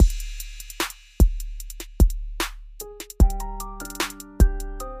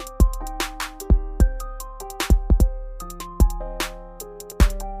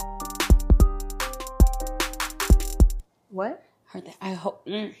What? Heard that. I hope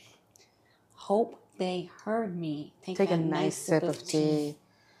they heard me. Take a nice sip of tea.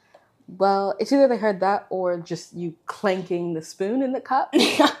 Well, it's either they heard that or just you clanking the spoon in the cup.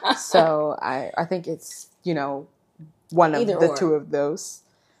 So I think it's, one of the two of those.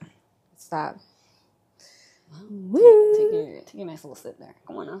 It's that. Well, take a nice little sip there.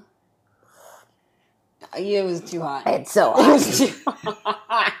 Come on now. It was too hot. It's so hot. It was too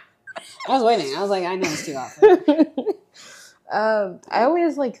hot. I was waiting. I was like, I know it's too hot. I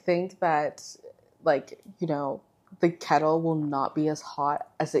always think that the kettle will not be as hot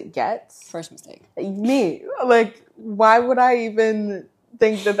as it gets. First mistake. Me. Why would I even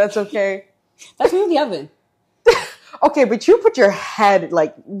think that that's okay? That's me with the oven. Okay, but you put your head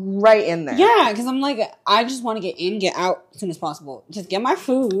right in there. Yeah, because I'm I just want to get in, get out as soon as possible. Just get my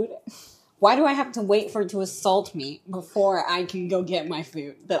food. Why do I have to wait for it to assault me before I can go get my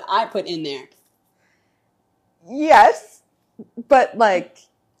food that I put in there? Yes, but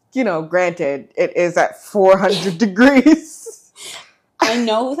granted, it is at 400 degrees. I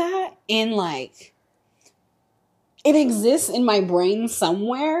know that, and it exists in my brain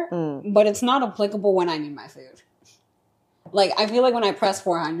somewhere, but it's not applicable when I need my food. I feel when I press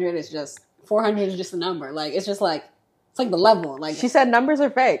 400, it's just 400 is just a number. It's just it's the level. She said numbers are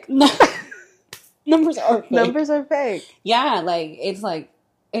fake. Numbers are fake. Numbers are fake. Yeah, it's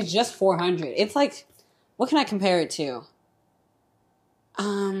just 400. It's what can I compare it to?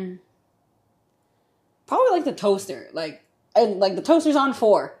 Probably the toaster. The toaster's on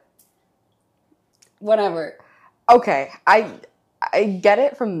 4. Whatever. Okay, I get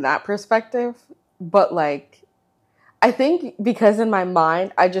it from that perspective, but I think because in my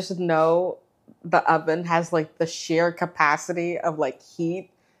mind I just know the oven has the sheer capacity of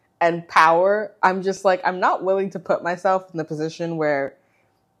heat and power. I'm just I'm not willing to put myself in the position where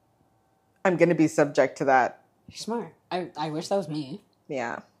I'm going to be subject to that. You're smart. I wish that was me.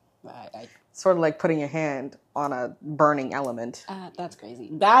 Yeah. I sort of putting your hand on a burning element. That's crazy.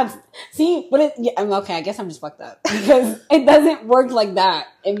 Okay, I guess I'm just fucked up. Because it doesn't work like that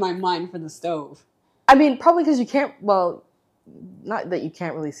in my mind for the stove. I mean, probably because you can't, not that you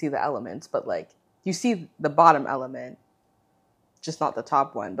can't really see the elements, but you see the bottom element, just not the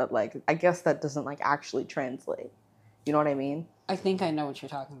top one. But I guess that doesn't actually translate. You know what I mean? I think I know what you're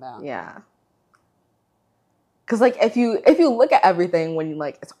talking about. Yeah. Because if you look at everything when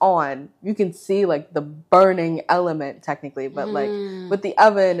it's on, you can see the burning element technically, but with the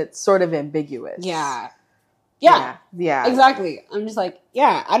oven, it's sort of ambiguous. Yeah. Exactly. I'm just I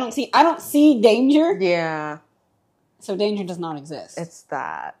don't see danger. Yeah. So danger does not exist. It's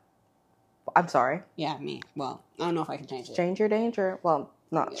that. I'm sorry. Yeah, me. Well, I don't know if I can change it. Stranger danger. Well,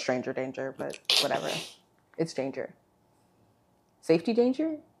 not stranger danger, but whatever. It's danger. Safety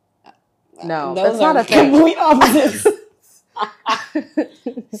danger? No, that's not a thing. Complete opposites.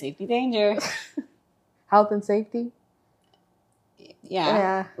 Safety danger. Health and safety?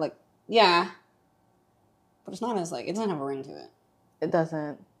 Yeah. Yeah. But it's not as it doesn't have a ring to it. It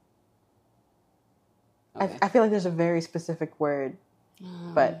doesn't. Okay. I feel there's a very specific word,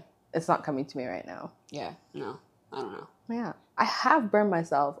 but it's not coming to me right now. Yeah, no. I don't know. Yeah. I have burned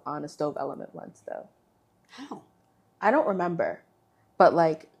myself on a stove element once, though. How? I don't remember. But,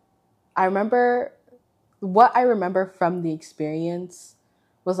 I remember, what I remember from the experience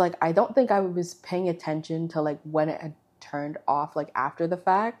was, I don't think I was paying attention to, when it had turned off, after the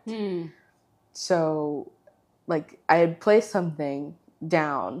fact. So, I had placed something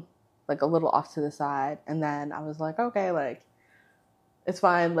down, a little off to the side, and then I was okay, it's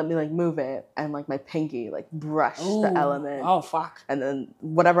fine, let me, move it, and, my pinky, brushed the element. Oh, fuck. And then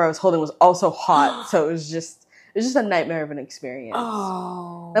whatever I was holding was also hot, so it was just a nightmare of an experience.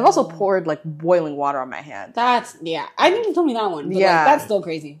 Oh. I've also poured, boiling water on my hand. Yeah. I think you told me that one, but, that's still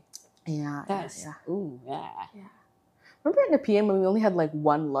crazy. Yeah. Ooh, yeah. Remember in Nepean when we only had,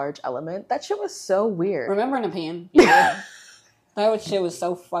 one large element? That shit was so weird. Remember in Nepean? Yeah. That shit was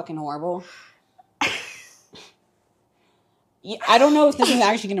so fucking horrible. Yeah, I don't know if this is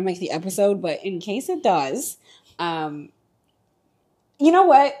actually going to make the episode, but in case it does, you know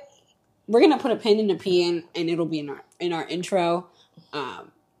what? We're going to put a pin in Nepean, and it'll be in our intro.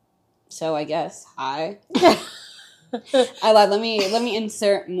 So I guess, hi. I lied. Let me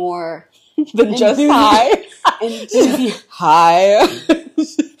insert more than just hi. Hi.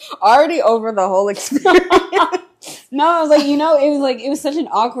 Already over the whole experience. No, I was it was such an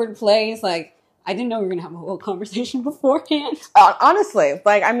awkward place. I didn't know we were going to have a whole conversation beforehand. Honestly,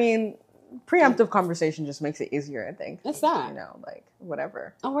 preemptive conversation just makes it easier, I think. It's that.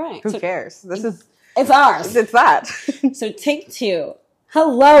 Whatever. All right. Who cares? It's ours. It's that. So take 2.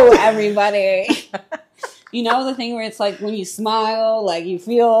 Hello, everybody. You know the thing where it's like when you smile, like you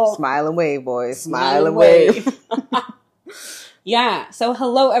feel... Smile and wave, boys. Smile and wave. Yeah. So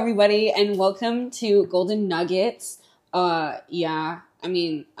hello, everybody, and welcome to Golden Nuggets. Yeah. I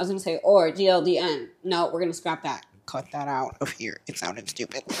mean, I was going to say, or GLDN. No, we're going to scrap that. Cut that out of here. It sounded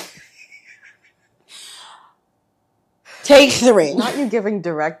stupid. Take 3. Not you giving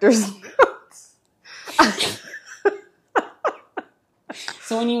director's notes.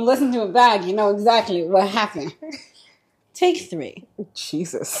 So when you listen to it back, you know exactly what happened. Take 3.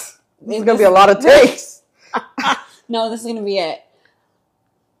 Jesus. This is going to be a lot of takes. No, this is going to be it.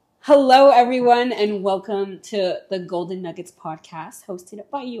 Hello, everyone, and welcome to the Golden Nuggets podcast, hosted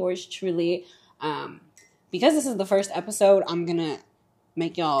by yours truly. Because this is the first episode, I'm going to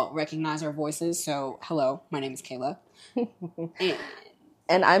make y'all recognize our voices. So, hello, my name is Kayla.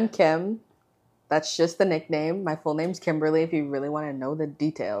 And I'm Kim. That's just the nickname. My full name's Kimberly, if you really want to know the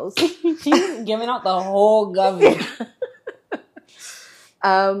details. She's giving out the whole government.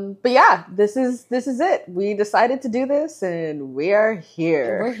 But yeah, this is it. We decided to do this, and we are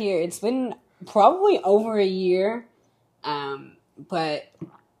here. We're here. It's been probably over a year, but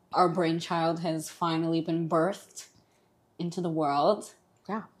our brainchild has finally been birthed into the world.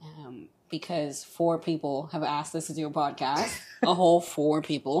 Yeah. Because 4 people have asked us to do a podcast. A whole 4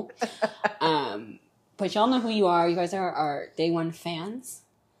 people. But y'all know who you are. You guys are our day one fans.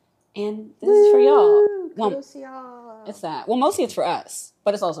 And this is for y'all. Well, y'all. it's that. Well, mostly it's for us,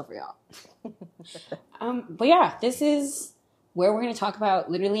 but it's also for y'all. But yeah, this is where we're going to talk about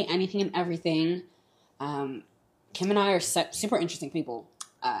literally anything and everything. Kim and I are super interesting people.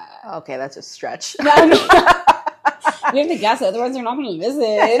 Okay, that's a stretch. We have to guess it, otherwise they're not going to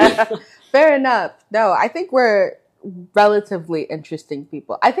listen. Fair enough. No, I think we're relatively interesting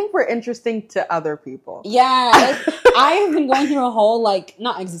people. I think we're interesting to other people. Yeah. I have been going through a whole,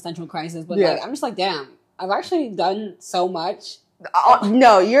 not existential crisis, but I'm just like, damn, I've actually done so much.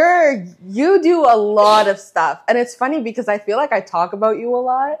 No, you do a lot of stuff. And it's funny because I feel like I talk about you a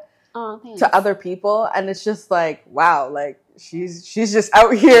lot to other people. And it's just like, wow, like she's just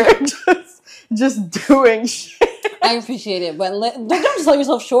out here just doing shit. I appreciate it. But don't just sell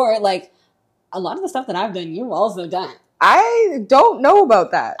yourself short. Like, a lot of the stuff that I've done, you've also done. I don't know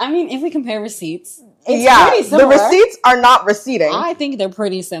about that. I mean, if we compare receipts, it's pretty similar. The receipts are not receding. I think they're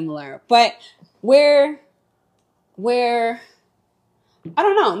pretty similar. But where, I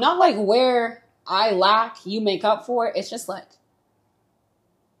don't know, not like where I lack, you make up for it. It's just like,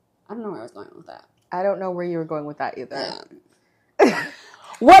 I don't know where I was going with that. I don't know where you were going with that either.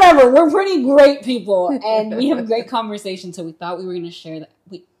 Whatever, we're pretty great people, and we have great conversations, so we thought we were going to share that.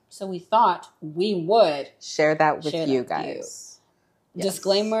 So we thought we would share that with you guys. Yes.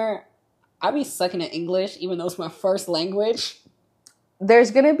 Disclaimer, I be sucking at English, even though it's my first language.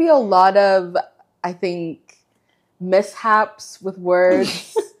 There's going to be a lot of, I think, mishaps with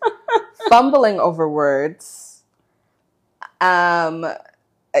words, fumbling over words.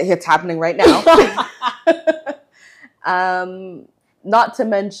 It's happening right now. Not to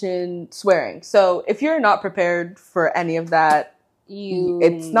mention swearing. So if you're not prepared for any of that,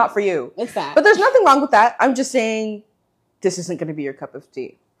 it's not for you. It's that. But there's nothing wrong with that. I'm just saying this isn't going to be your cup of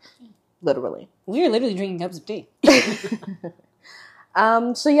tea. Literally. We are literally drinking cups of tea.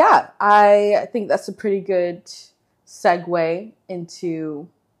 So yeah, I think that's a pretty good segue into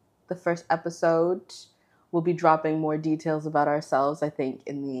the first episode. We'll be dropping more details about ourselves, I think,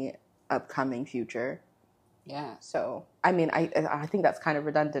 in the upcoming future. Yeah. So, I mean, I think that's kind of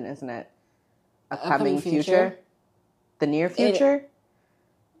redundant, isn't it? Upcoming future? The near future?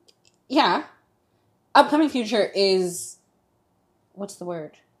 Yeah. Upcoming future is, what's the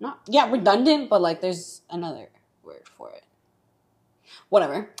word? Redundant, but there's another word for it.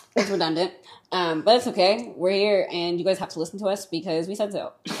 Whatever. It's redundant. But it's okay. We're here, and you guys have to listen to us because we said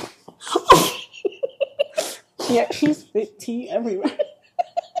so. Yeah, she spit tea everywhere.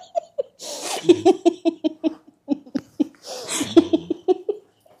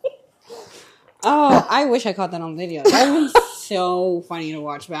 Oh, I wish I caught that on video. That would be so funny to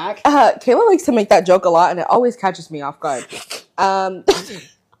watch back. Kayla likes to make that joke a lot, and it always catches me off guard. Some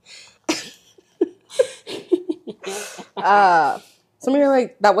of you are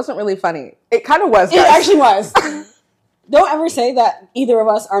like, that wasn't really funny. It kind of was, guys. It actually was. Don't ever say that either of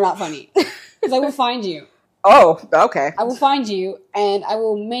us are not funny. Because I will find you. Oh, okay. I will find you, and I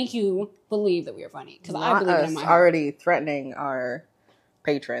will make you believe that we are funny. Because I believe it in my heart. Already threatening our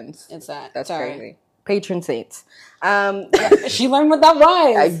patrons. It's that. That's crazy. Patron saints. She learned what that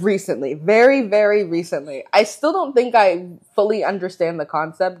was. Recently. Very, very recently. I still don't think I fully understand the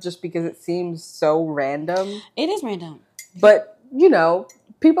concept just because it seems so random. It is random. But, you know,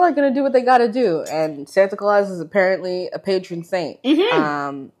 people are gonna do what they gotta do, and Santa Claus is apparently a patron saint.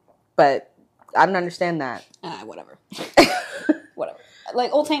 Mm-hmm. But I don't understand that. Whatever. Whatever.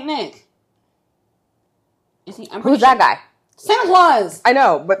 Like old Saint Nick. Is he? Who's that guy? Santa Claus. I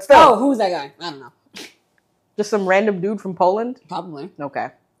know, but still. Oh, who's that guy? I don't know. Just some random dude from Poland? Probably. Okay.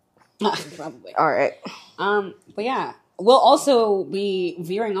 Probably. All right. But yeah, we'll also be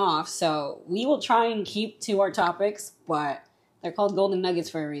veering off, so we will try and keep to our topics, but they're called golden nuggets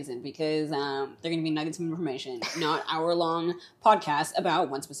for a reason, because they're going to be nuggets of information, not hour-long podcasts about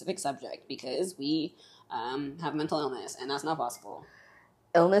one specific subject, because we have mental illness, and that's not possible.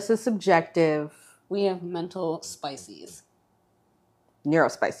 Illness is subjective. We have mental spices.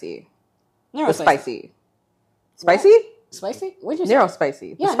 Neurospicy. Neurospicy. Spicy. Spicy? Spicy? What'd you say?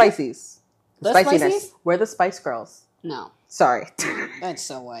 Neurospicy. Yeah, the spices. The spiciness. spices? We're the Spice Girls. No. Sorry. That's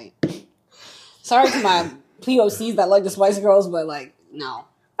so white. Sorry to my POCs that like the Spice Girls, but like, no.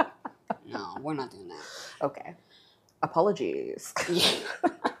 No, we're not doing that. Okay. Apologies.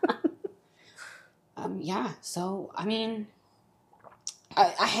 Yeah, so, I mean,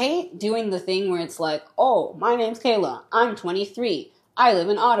 I hate doing the thing where it's like, oh, my name's Kayla. I'm 23. I live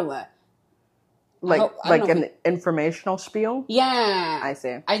in Ottawa. Like an informational spiel? Yeah. I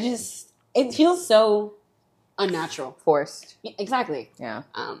see. It feels so unnatural. Forced. Yeah, exactly. Yeah.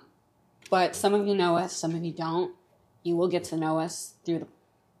 But some of you know us, some of you don't. You will get to know us through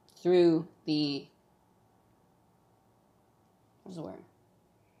the what's the word?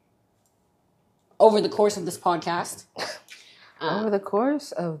 Over the course of this podcast. Over the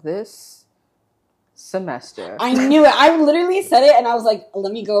course of this semester. I knew it. I literally said it and I was like,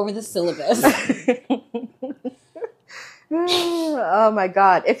 let me go over the syllabus. Oh my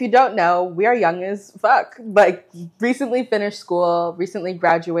god. If you don't know, we are young as fuck. Like, recently finished school, recently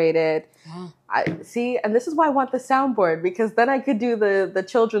graduated. Yeah. And this is why I want the soundboard, because then I could do the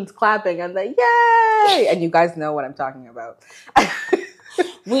children's clapping and the yay! And you guys know what I'm talking about.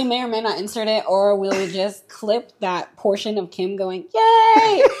 We may or may not insert it, or we'll just clip that portion of Kim going,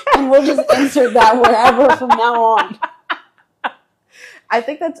 yay! And we'll just insert that wherever from now on. I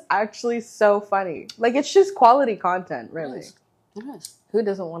think that's actually so funny. Like, it's just quality content, really. It is. Who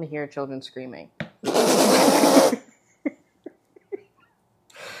doesn't want to hear children screaming?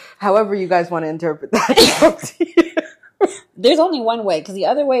 However you guys want to interpret that, it's up to you. There's only one way, because the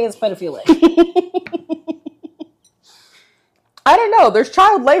other way is pedophilic. I don't know. There's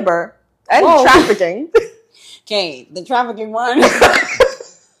child labor and trafficking. Okay, the trafficking one. I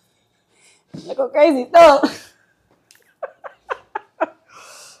go crazy. No.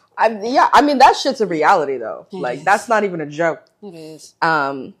 I mean, that shit's a reality, though. It is. That's not even a joke. It is.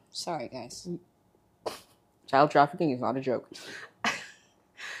 Sorry, guys. Child trafficking is not a joke.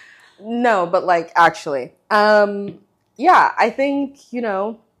 No, but, actually. Yeah, I think,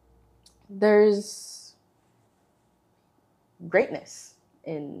 there's greatness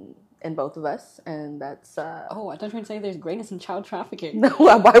in both of us, and that's... Oh, I thought you were going to say there's greatness in child trafficking. No,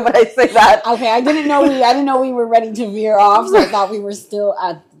 why would I say that? Okay, I didn't know we were ready to veer off, so I thought we were still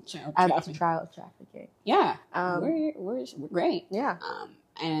at child trafficking. Yeah, we're great. Yeah.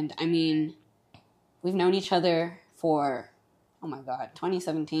 And I mean, we've known each other for, oh my god,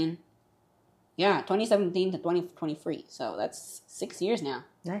 2017. Yeah, 2017 to 2023. So that's 6 years now.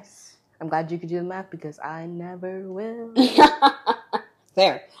 Nice. I'm glad you could do the math, because I never will.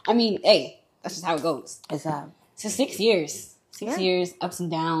 Fair. I mean, hey, that's just how it goes. So 6 years. 6 years, ups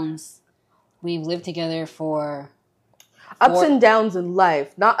and downs. We've lived together for... Ups and downs in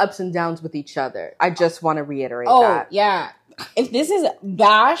life, not ups and downs with each other. I just want to reiterate that. Oh, yeah. If this is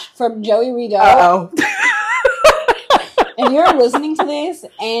Bash from Joey Rideau... Uh-oh. And you're listening to this,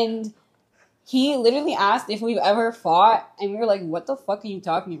 and he literally asked if we've ever fought, and we were like, what the fuck are you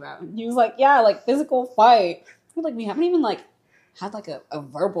talking about? And he was like, yeah, physical fight. We're like, we haven't even, had, a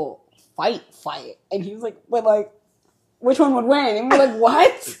verbal fight. And he was like, but, which one would win? And we're like,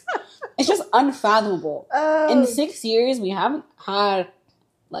 what? It's just unfathomable. In 6 years, we haven't had,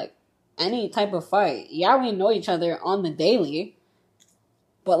 any type of fight. Yeah, we know each other on the daily,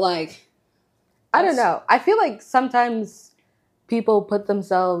 but, I don't know. I feel like sometimes I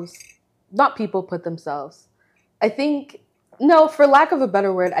think, no, for lack of a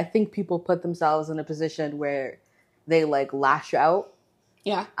better word, I think people put themselves in a position where they, lash out.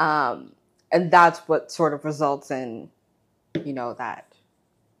 Yeah. And that's what sort of results in, that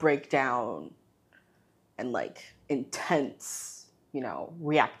breakdown and, intense,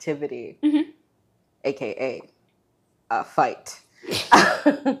 reactivity, aka a fight.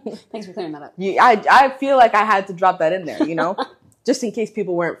 Thanks for clearing that up. I feel like I had to drop that in there, Just in case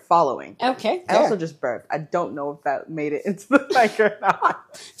people weren't following. Okay. I also just burped. I don't know if that made it into the mic or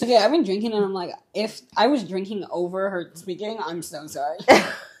not. It's okay. I've been drinking and I'm like, if I was drinking over her speaking, I'm so sorry.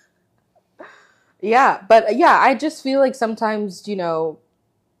 Yeah, but yeah, I just feel like sometimes, you know,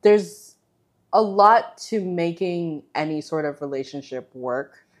 there's a lot to making any sort of relationship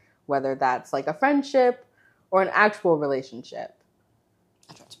work, whether that's like a friendship or an actual relationship.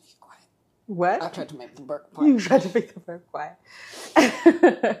 I tried to make it quiet. What? I tried to make the burp quiet. You tried to make the burp quiet.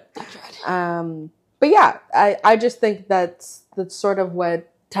 I tried. But yeah, I just think that's sort of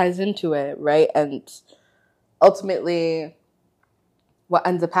what ties into it, right? And ultimately, what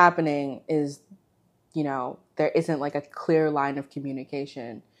ends up happening is, you know, there isn't like a clear line of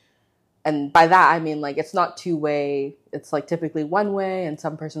communication. And by that, I mean, like, it's not two-way. It's like typically one way, and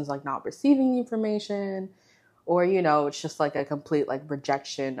some person's like not receiving the information, or, you know, it's just like a complete like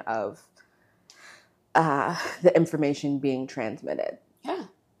rejection of the information being transmitted. Yeah.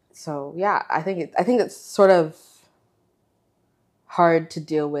 So yeah, I think it's sort of hard to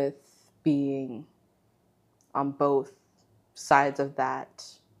deal with being on both sides of that,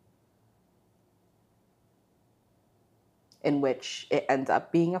 in which it ends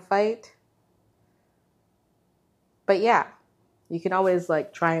up being a fight. But yeah, you can always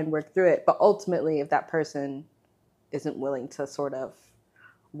like try and work through it. But ultimately, if that person isn't willing to sort of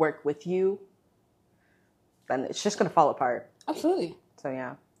work with you, then it's just going to fall apart. Absolutely. So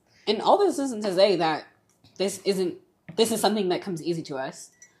yeah. And all this isn't to say that this is something that comes easy to us.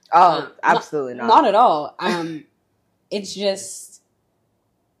 Oh, absolutely not. Not at all. It's just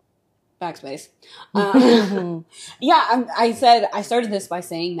backspace. Yeah, I started this by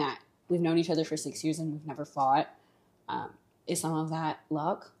saying that we've known each other for 6 years and we've never fought. Is some of that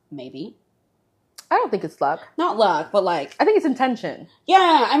luck? Maybe. I don't think it's luck. Not luck, but like, I think it's intention.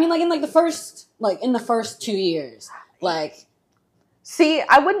 Yeah, I mean, like in the first 2 years, like. See,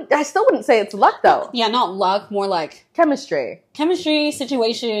 I still wouldn't say it's luck though. Yeah, not luck, more like chemistry,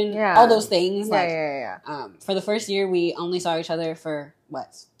 situation, all those things. Yeah, like, yeah. For the first year, we only saw each other for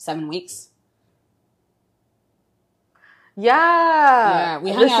 7 weeks. Yeah,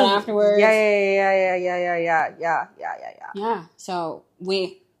 we hung out afterwards. Yeah. So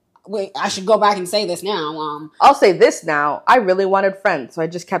I should go back and say this now. I'll say this now. I really wanted friends, so I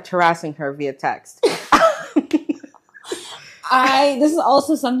just kept harassing her via text. This is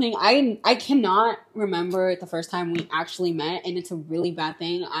also something I cannot remember the first time we actually met, and it's a really bad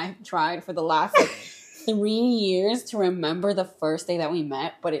thing. I've tried for the last 3 years to remember the first day that we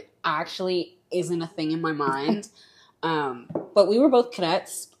met, but it actually isn't a thing in my mind. But we were both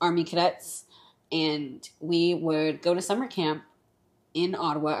cadets, Army cadets, and we would go to summer camp in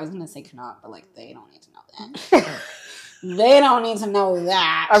Ottawa. I was going to say Canuck, but like they don't need to know that. They don't need to know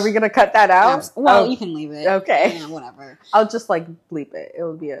that. Are we going to cut that out? Well, you can leave it. Okay. Yeah, whatever. I'll just like bleep it.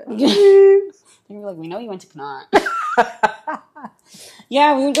 It'll be a... They were like, we know you went to Canuck.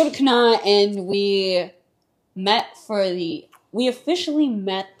 Yeah, we would go to Canuck and we officially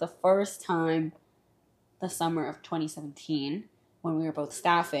met the first time the summer of 2017 when we were both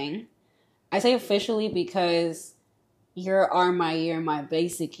staffing. I say officially because your my year, my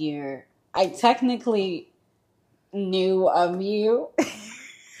basic year, I technically knew of you.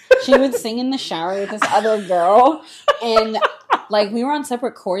 She would sing in the shower with this other girl, and like we were on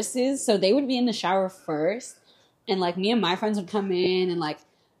separate courses, so they would be in the shower first, and like me and my friends would come in, and like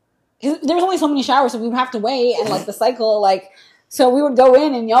there was only so many showers, so we would have to wait, and like the cycle, like, so we would go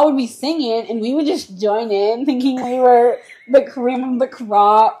in and y'all would be singing and we would just join in thinking we were the cream of the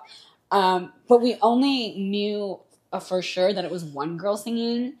crop. But we only knew for sure that it was one girl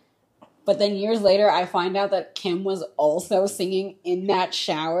singing. But then years later, I find out that Kim was also singing in that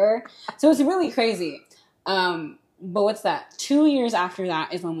shower. So it's really crazy. But what's that? 2 years after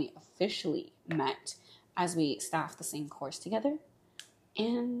that is when we officially met as we staffed the same course together.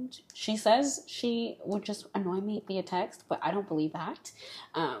 And she says she would just annoy me via text, but I don't believe that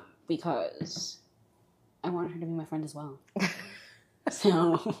because I want her to be my friend as well.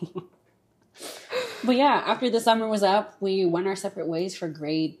 So, but yeah, after the summer was up, we went our separate ways for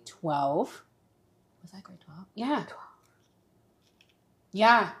grade 12. Was that grade 12? Yeah. 12.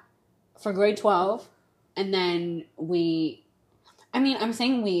 Yeah, for grade 12. And then I'm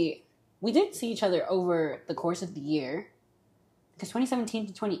saying we did see each other over the course of the year. Because 2017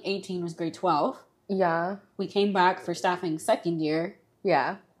 to 2018 was grade 12. Yeah. We came back for staffing second year.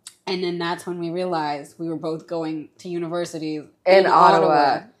 Yeah. And then that's when we realized we were both going to universities in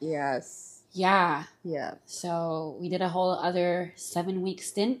Ottawa. Yes. Yeah. Yeah. So we did a whole other 7-week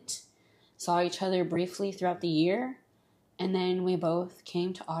stint. Saw each other briefly throughout the year. And then we both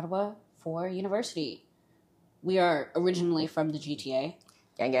came to Ottawa for university. we are originally from the GTA.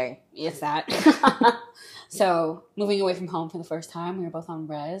 Gang, gang. It's that. So, moving away from home for the first time, we were both on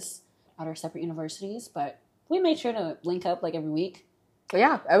res at our separate universities, but we made sure to link up like every week.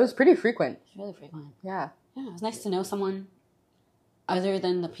 Yeah, it was pretty frequent. It's really frequent. Yeah. Yeah, it was nice to know someone other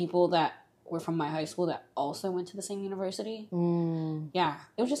than the people that were from my high school that also went to the same university. Yeah,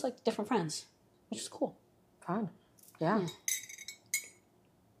 it was just like different friends, which is cool. Fun. Yeah.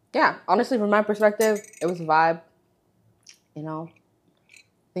 Yeah, honestly, from my perspective, it was a vibe. You know,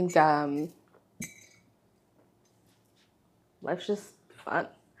 I think life's just fun.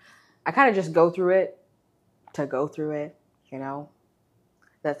 I kind of just go through it to go through it, you know.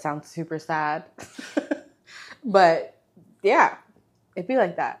 That sounds super sad. But, yeah, it'd be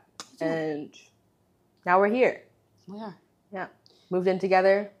like that. And now we're here. We are. Yeah. Moved in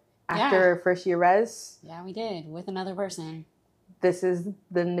together after first year res. Yeah, we did, with another person. This is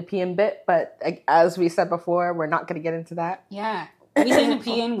the Nepean bit, but as we said before, we're not going to get into that. Yeah. We say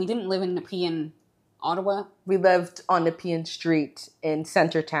Nepean. We didn't live in Nepean, Ottawa. We lived on Nepean Street in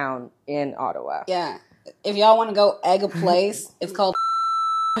Centertown in Ottawa. Yeah. If y'all want to go egg a place, it's called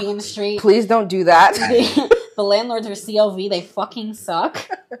Nepean Street. Please don't do that. The landlords are CLV. They fucking suck.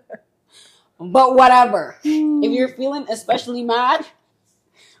 But whatever. If you're feeling especially mad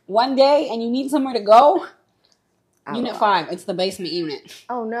one day and you need somewhere to go, Unit 5. It's the basement unit.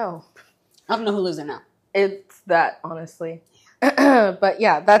 Oh, no. I don't know who lives there now. It's that, honestly. But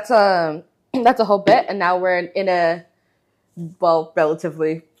yeah, that's a whole bit. And now we're in a,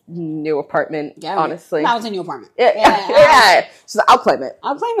 relatively new apartment, honestly. Now it's a new apartment. Yeah. So I'll claim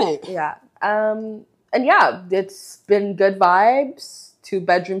it. Yeah. And yeah, it's been good vibes. 2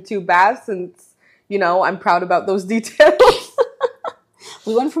 bedroom, 2 baths. And, I'm proud about those details.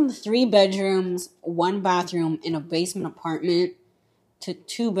 We went from 3 bedrooms, 1 bathroom in a basement apartment to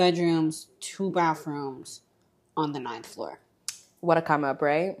 2 bedrooms, 2 bathrooms on the 9th floor. What a come up,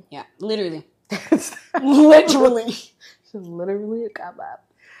 right? Yeah, literally. Literally. It's literally a come up.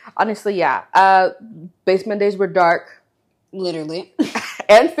 Honestly, yeah. Basement days were dark. Literally.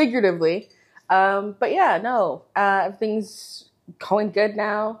 And figuratively. But yeah, no. Everything's going good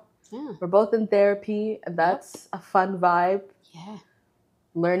now. Yeah. We're both in therapy, and that's a fun vibe. Yeah.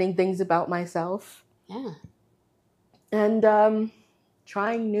 Learning things about myself. Yeah. And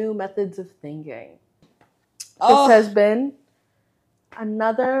trying new methods of thinking. Oh. This has been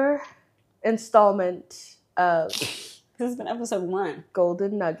another installment of This has been episode 1.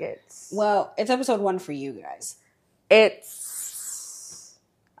 Golden Nuggets. Well, it's episode 1 for you guys. It's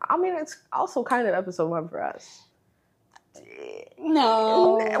also kind of episode 1 for us.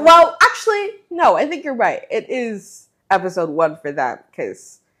 No. Well, actually, no, I think you're right. It is episode 1 for them,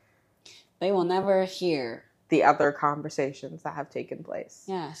 because they will never hear the other conversations that have taken place.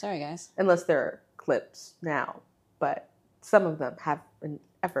 Yeah, sorry guys. Unless they're clips now. But some of them haven't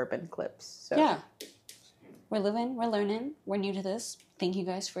ever been clips. So yeah. We're living, we're learning, we're new to this. Thank you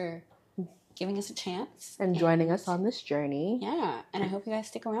guys for giving us a chance. And joining us on this journey. Yeah, and I hope you guys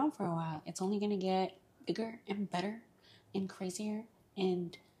stick around for a while. It's only going to get bigger and better and crazier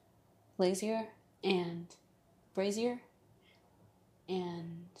and lazier and brazier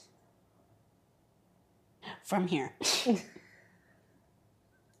and from here.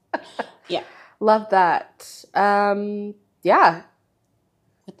 Yeah. Love that. Yeah.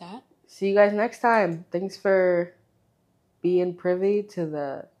 With that, see you guys next time. Thanks for being privy to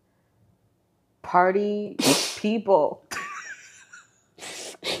the party people.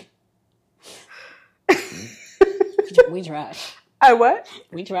 we trash. I what?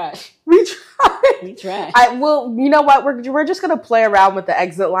 We trash. We try. We trash. Well, you know what? We're just gonna play around with the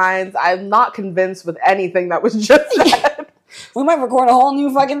exit lines. I'm not convinced with anything that was just said. We might record a whole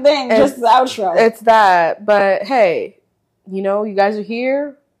new fucking thing, just the outro. It's that. But hey, you guys are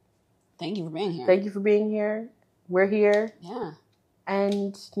here. Thank you for being here. Thank you for being here. We're here. Yeah.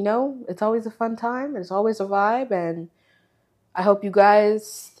 And, it's always a fun time. It's always a vibe. And I hope you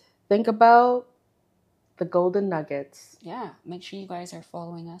guys think about the Golden Nuggets. Yeah. Make sure you guys are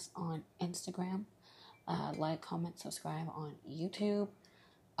following us on Instagram. Like, comment, subscribe on YouTube.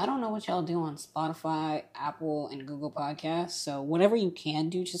 I don't know what y'all do on Spotify, Apple, and Google Podcasts. So whatever you can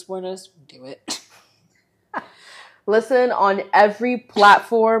do to support us, do it. Listen on every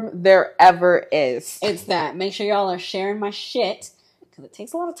platform there ever is. It's that. Make sure y'all are sharing my shit. Because it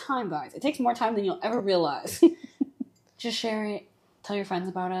takes a lot of time, guys. It takes more time than you'll ever realize. Just share it. Tell your friends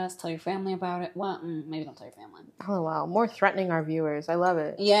about us. Tell your family about it. Well, maybe don't tell your family. Oh, wow. More threatening our viewers. I love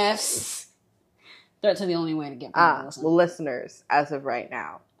it. Yes. Threats are the only way to get people to listen. Listeners, as of right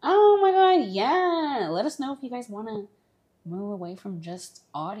now. Oh, my God. Yeah. Let us know if you guys want to move away from just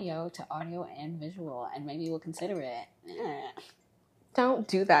audio to audio and visual, and maybe we'll consider it. Don't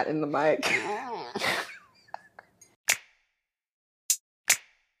do that in the mic.